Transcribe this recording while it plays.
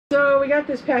So we got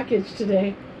this package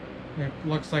today. It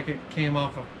looks like it came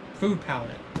off a food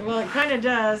pallet. Well, it kind of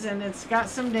does, and it's got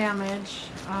some damage.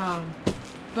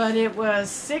 But it was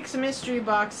 6 mystery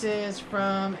boxes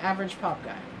from Average Pop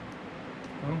Guy.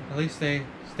 Well, at least they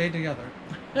stayed together.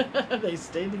 They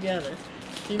stayed together.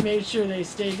 He made sure they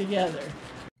stayed together.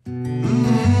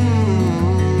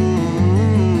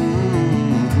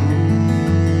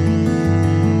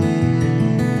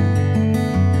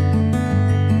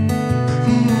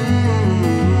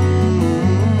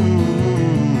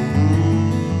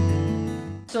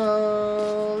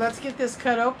 So let's get this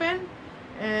cut open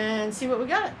and see what we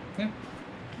got. Yeah.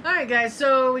 Alright guys,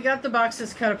 so we got the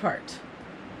boxes cut apart.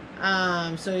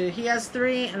 So he has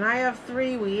 3 and I have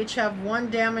 3. We each have 1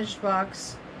 damaged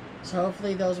box. So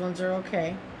hopefully those ones are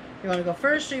okay. You want to go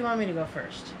first or you want me to go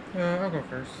first? I'll go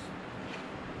first.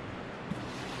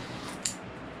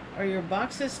 Are your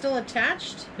boxes still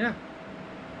attached? Yeah.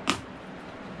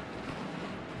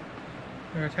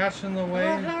 They're attached in the way.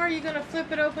 Well, how are you going to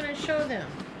flip it open and show them?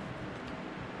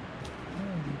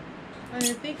 I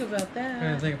didn't think about that. I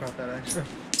didn't think about that actually.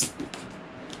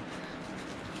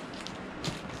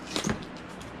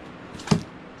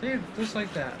 See, just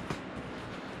like that.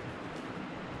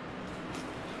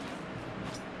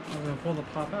 I'm gonna pull the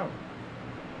pop out.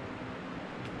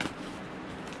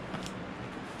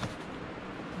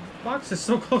 The box is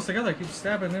so close together, I keep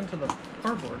stabbing into the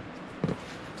cardboard.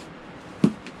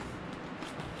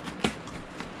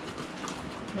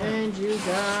 And you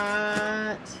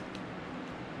got...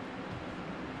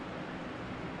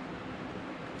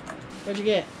 What'd you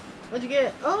get? What'd you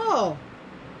get? Oh!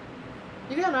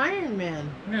 You got Iron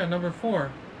Man. Yeah, number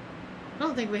 4. I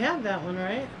don't think we have that one,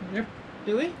 right? Yep.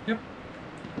 Do we? Yep.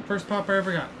 First pop I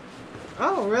ever got.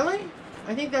 Oh, really?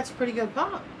 I think that's a pretty good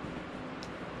pop.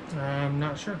 I'm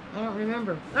not sure. I don't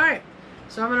remember. Alright,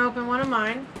 so I'm going to open one of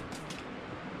mine.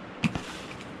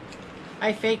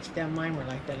 I faked them. Mine were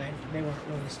like that. They weren't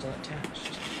really still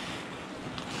attached.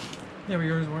 Yeah, but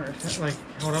yours weren't like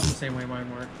held up the same way mine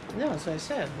were. No, that's what I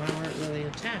said. Mine weren't really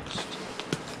attached.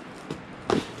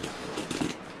 A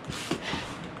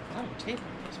lot of tape on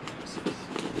these boxes.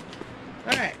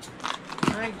 Alright,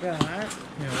 I got...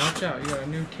 Yeah, watch out. You got a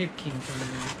new tape king coming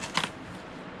in.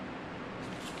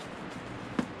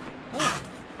 Oh,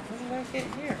 what did I get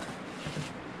here?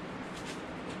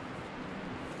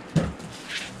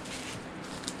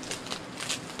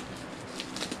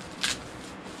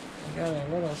 I got a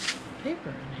little paper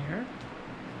in here.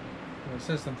 Well, it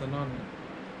says something on it.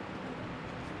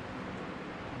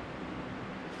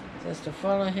 It says to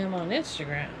follow him on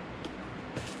Instagram.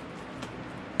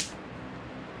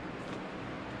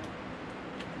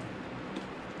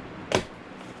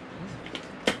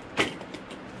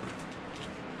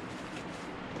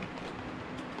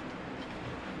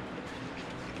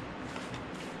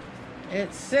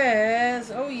 It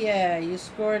says, oh yeah, you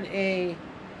scored a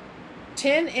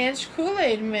 10-inch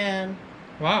Kool-Aid Man.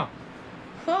 Wow.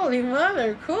 Holy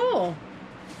mother, cool.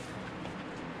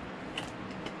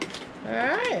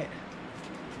 Alright.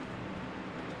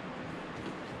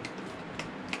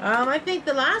 I think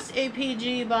the last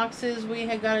APG boxes we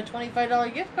had got a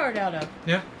 $25 gift card out of.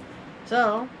 Yeah.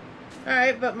 So,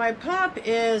 alright, but my pop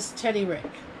is Teddy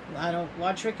Rick. I don't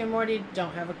watch Rick and Morty,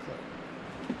 don't have a clue.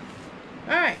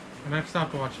 Alright. And I've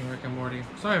stopped watching Rick and Morty,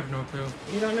 so I have no clue.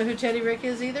 You don't know who Teddy Rick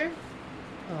is either?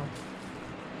 Oh.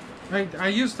 I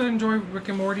used to enjoy Rick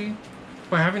and Morty,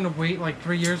 but having to wait like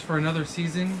 3 years for another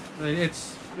season,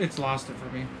 it's lost it for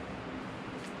me.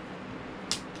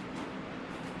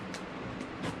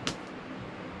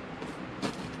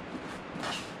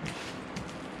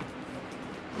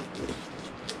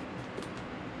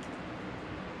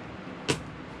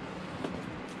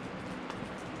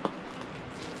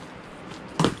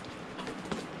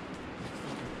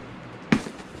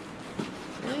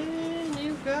 And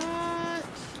you got...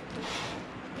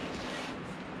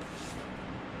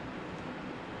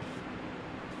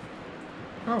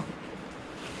 Oh.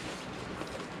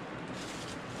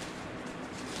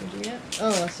 What'd you get?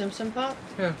 Oh, a Simpson pop?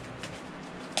 Yeah.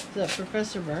 Is that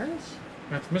Professor Burns?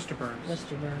 That's Mr. Burns.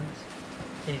 Mr. Burns.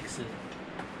 Excellent.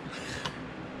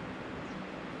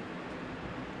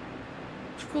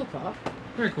 It's a cool pop.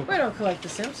 Very cool. We don't collect the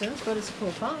Simpsons, but it's a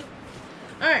cool pop.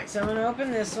 Alright, so I'm going to open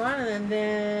this one, and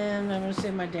then I'm going to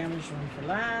save my damaged one for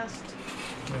last.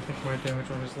 I think my damage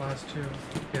one is last too.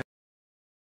 Yeah.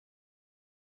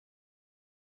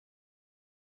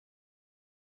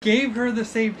 Gave her the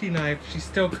safety knife, she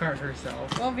still cut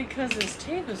herself. Well, because this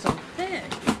tape is so thick.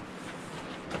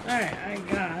 Alright, I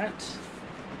got...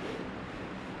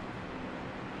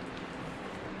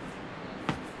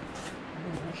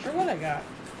 I'm not sure what I got.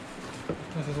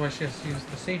 This is why she has to use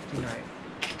the safety knife.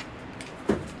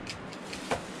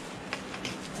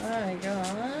 I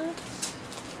got...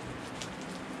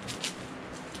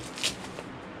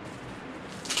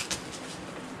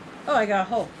 Oh, I got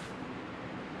Hulk.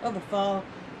 Oh, the fall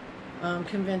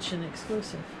convention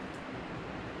exclusive.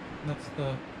 That's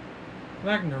the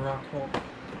Ragnarok Hulk.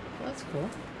 That's cool.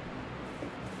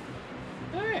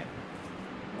 Alright.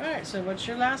 Alright, so what's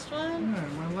your last one?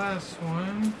 Alright, my last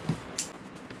one.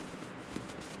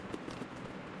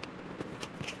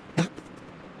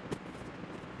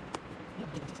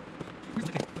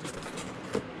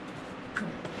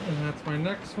 And that's my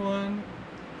next one.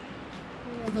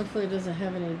 Well, hopefully it doesn't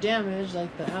have any damage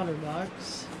like the outer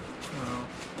box. Oh,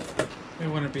 it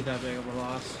wouldn't be that big of a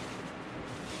loss.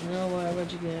 No, why?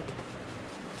 What'd you get?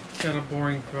 Got a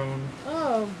boring phone.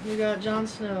 Oh, you got Jon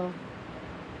Snow.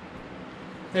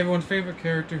 Everyone's favorite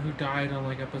character who died on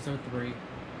like episode 3.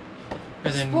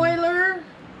 And then, Spoiler!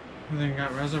 and then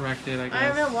got resurrected, I guess. I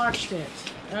haven't watched it.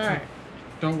 Alright.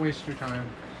 Don't waste your time.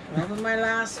 Over my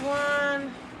last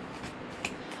one.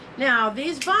 Now,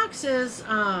 these boxes,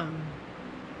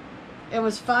 it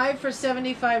was 5 for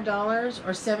 $75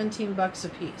 or 17 bucks a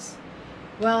piece.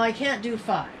 Well, I can't do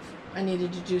 5. I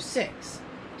needed to do 6.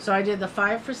 So I did the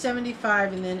 5 for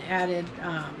 $75 and then added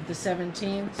the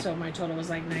 17. So my total was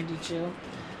like 92.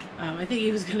 I think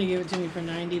he was going to give it to me for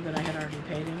 90, but I had already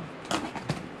paid him.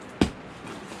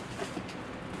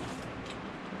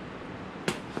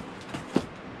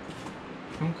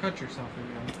 Don't cut yourself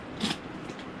again.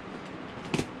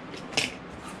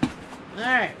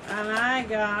 Alright, and I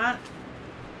got...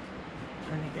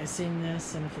 I think I've seen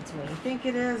this, and if it's what I think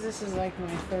it is, this is like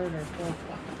my 3rd or 4th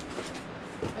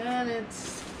one. And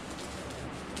it's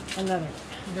another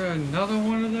one. Got another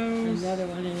one of those? Another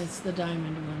one, and it's the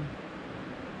diamond one.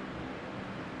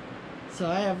 So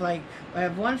I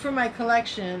have one for my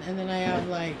collection, and then I have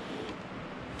like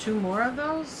 2 more of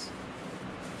those.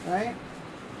 Right?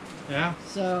 Yeah.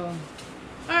 So,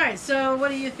 alright, so what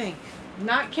do you think?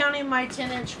 Not counting my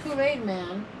 10-inch Kool-Aid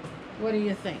Man, what do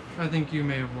you think? I think you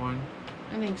may have won.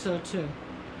 I think so too.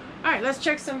 Alright, let's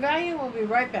check some value. We'll be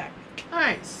right back.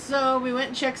 Alright, so we went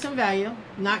and checked some value,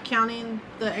 not counting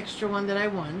the extra one that I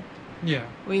won. Yeah.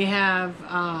 We have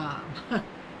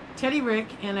Teddy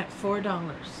Rick in at $4.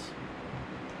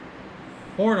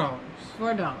 $4.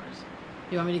 $4.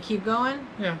 You want me to keep going?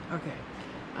 Yeah. Okay.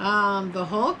 The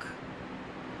Hulk,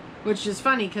 which is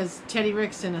funny because Teddy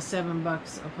Rick's in a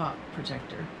 $7 a pop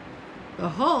protector. The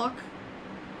Hulk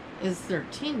is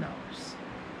 $13.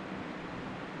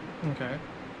 Okay.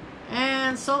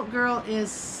 And Salt Girl is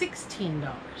 $16.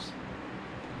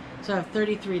 So I have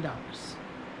 $33.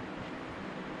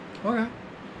 Okay.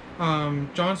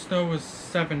 Jon Snow was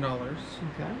 $7.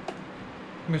 Okay.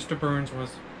 Mr. Burns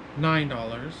was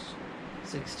 $9.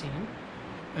 16.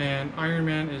 And Iron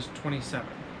Man is $27.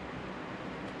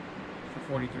 For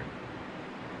 43.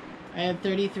 I had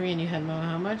 33 and you had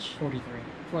how much? 43.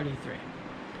 43.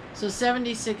 So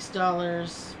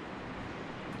 $76.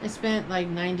 I spent like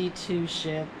 92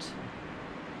 shipped.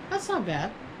 That's not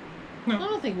bad. No. I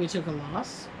don't think we took a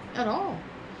loss at all.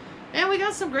 And we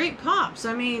got some great pops.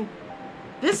 I mean,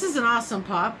 this is an awesome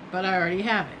pop, but I already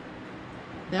have it.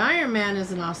 The Iron Man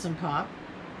is an awesome pop,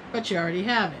 but you already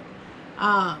have it.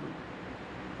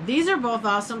 These are both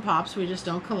awesome pops. We just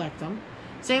don't collect them.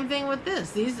 Same thing with this.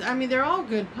 These, I mean, they're all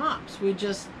good pops. We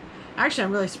just... Actually,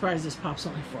 I'm really surprised this pop's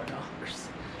only $4.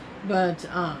 But,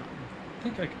 I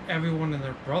think like everyone and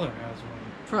their brother has one.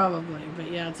 probably.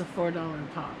 But yeah, it's a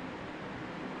 $4 pop.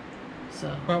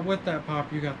 So... But with that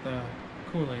pop, you got the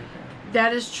Kool-Aid.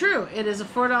 That is true. It is a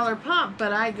 $4 pop,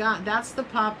 but that's the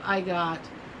pop I got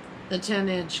the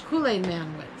 10-inch Kool-Aid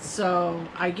Man with. So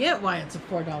I get why it's a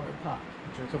 $4 pop.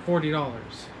 So $40.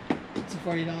 It's a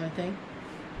 $40 thing.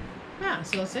 Yeah,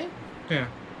 so see? Yeah.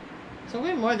 So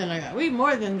we more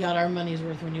than got our money's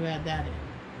worth when you add that in.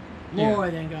 More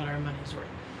than got our money's worth.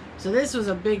 So this was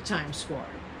a big time score.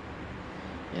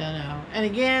 You know. And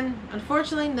again,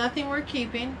 unfortunately, nothing we're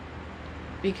keeping.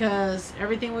 Because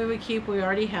everything we would keep, we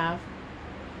already have.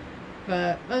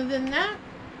 But other than that,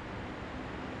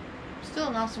 still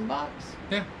an awesome box.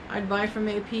 Yeah. I'd buy from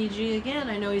APG again.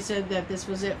 I know he said that this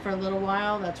was it for a little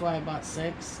while. That's why I bought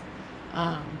 6.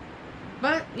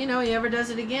 But, you know, he ever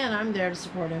does it again, I'm there to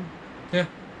support him. Yeah.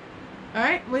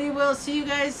 Alright, we will see you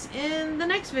guys in the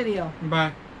next video.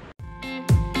 Bye.